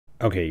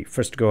Okay,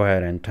 first go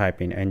ahead and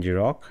type in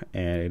ngrok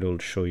and it will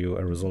show you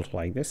a result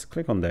like this.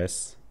 Click on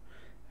this,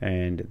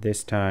 and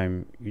this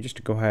time you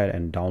just go ahead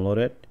and download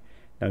it.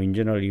 Now in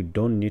general you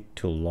don't need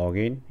to log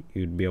in,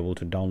 you'd be able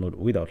to download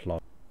without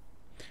login.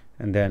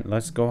 And then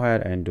let's go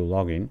ahead and do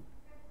login.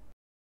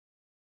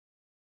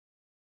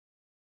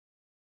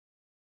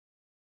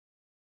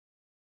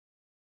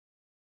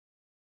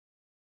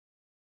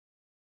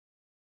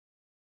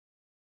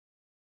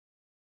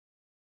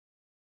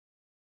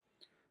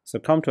 So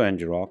come to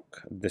ngrok,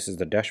 this is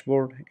the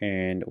dashboard,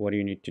 and what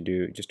you need to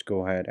do, just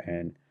go ahead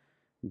and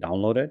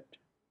download it.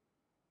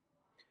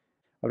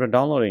 After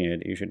downloading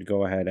it, you should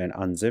go ahead and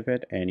unzip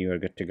it and you are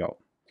good to go.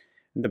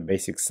 The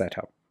basic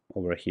setup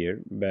over here,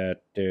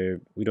 but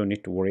we don't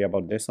need to worry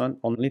about this one.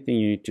 Only thing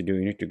you need to do,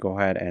 you need to go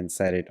ahead and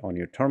set it on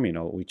your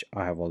terminal, which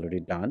I have already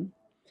done,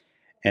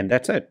 and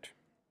that's it.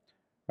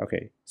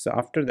 Okay, so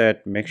after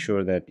that, make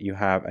sure that you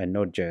have a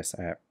Nodejs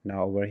app.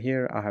 Now over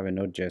here I have a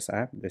Nodejs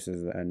app. This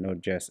is a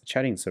Nodejs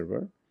chatting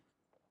server,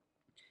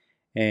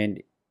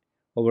 and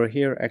over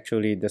here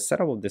actually the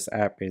setup of this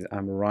app is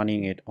I'm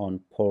running it on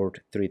port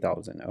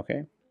 3000.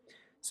 Okay,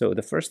 so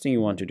the first thing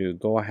you want to do,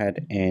 go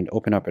ahead and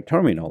open up a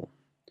terminal.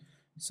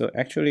 So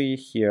actually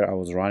here I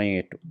was running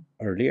it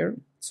earlier,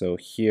 so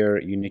here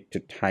you need to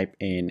type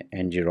in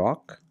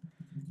ngrok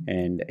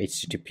and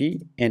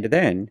http, and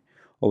then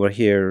over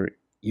here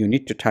you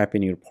need to type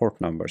in your port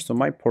number. So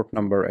my port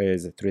number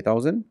is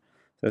 3000, so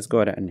let's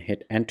go ahead and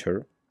hit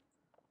enter.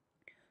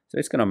 So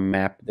it's gonna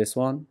map this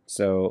one.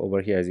 So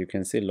over here, as you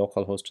can see,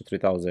 localhost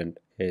 3000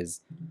 is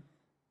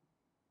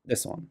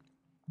this one.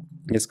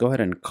 Let's go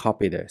ahead and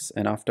copy this,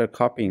 and after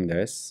copying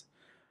this,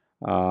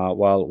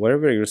 well,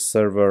 wherever your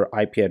server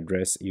IP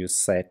address you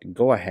set,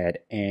 go ahead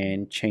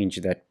and change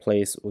that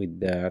place with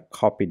the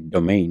copied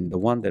domain, the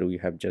one that we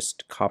have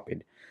just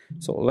copied.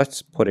 So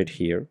let's put it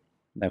here.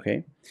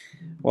 Okay,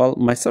 well,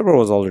 my server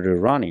was already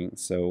running,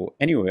 so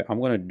anyway,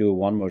 I'm going to do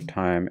one more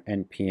time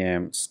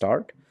npm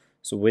start.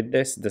 So with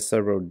this, the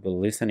server would be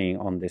listening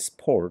on this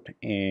port,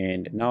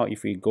 and now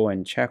if we go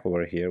and check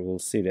over here, we'll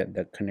see that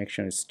the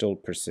connection is still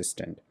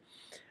persistent.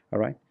 All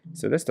right,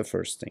 so that's the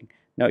first thing.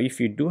 Now if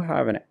you do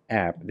have an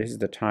app, this is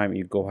the time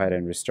you go ahead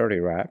and restart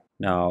your app.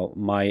 Now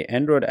my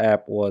Android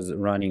app was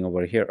running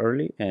over here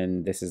early,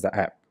 and this is the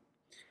app.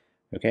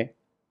 Okay,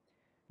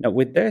 now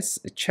with this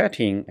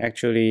chatting,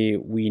 actually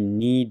we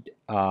need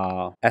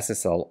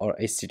SSL or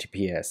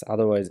HTTPS,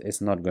 otherwise it's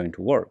not going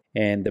to work.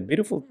 And the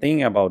beautiful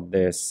thing about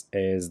this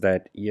is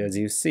that, as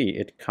you see,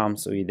 it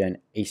comes with an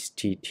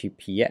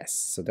HTTPS.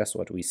 So that's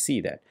what we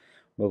see, that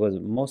because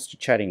most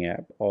chatting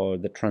app or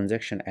the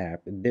transaction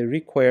app, they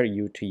require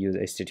you to use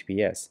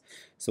HTTPS.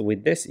 So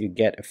with this you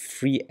get a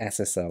free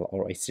SSL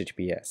or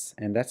HTTPS,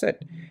 and that's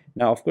it.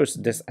 Now of course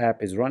this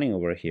app is running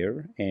over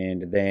here,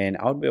 and then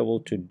I'll be able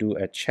to do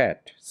a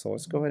chat. So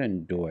let's go ahead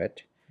and do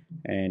it,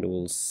 and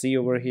we'll see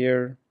over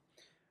here.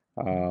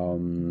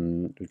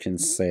 We can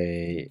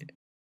say,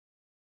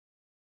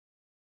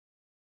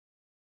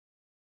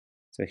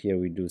 so here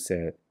we do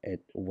say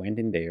it went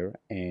in there,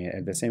 and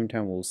at the same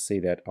time we'll see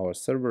that our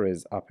server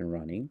is up and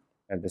running.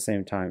 At the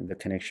same time the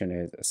connection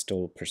is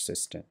still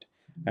persistent,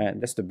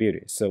 and that's the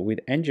beauty. So with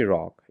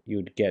ngrok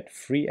you'd get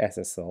free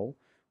SSL,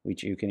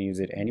 which you can use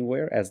it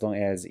anywhere as long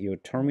as your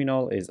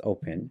terminal is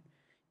open.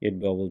 You'd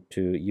be able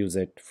to use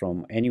it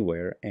from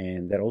anywhere,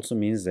 and that also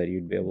means that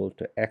you'd be able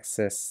to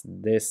access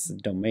this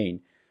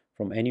domain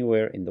from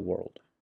anywhere in the world.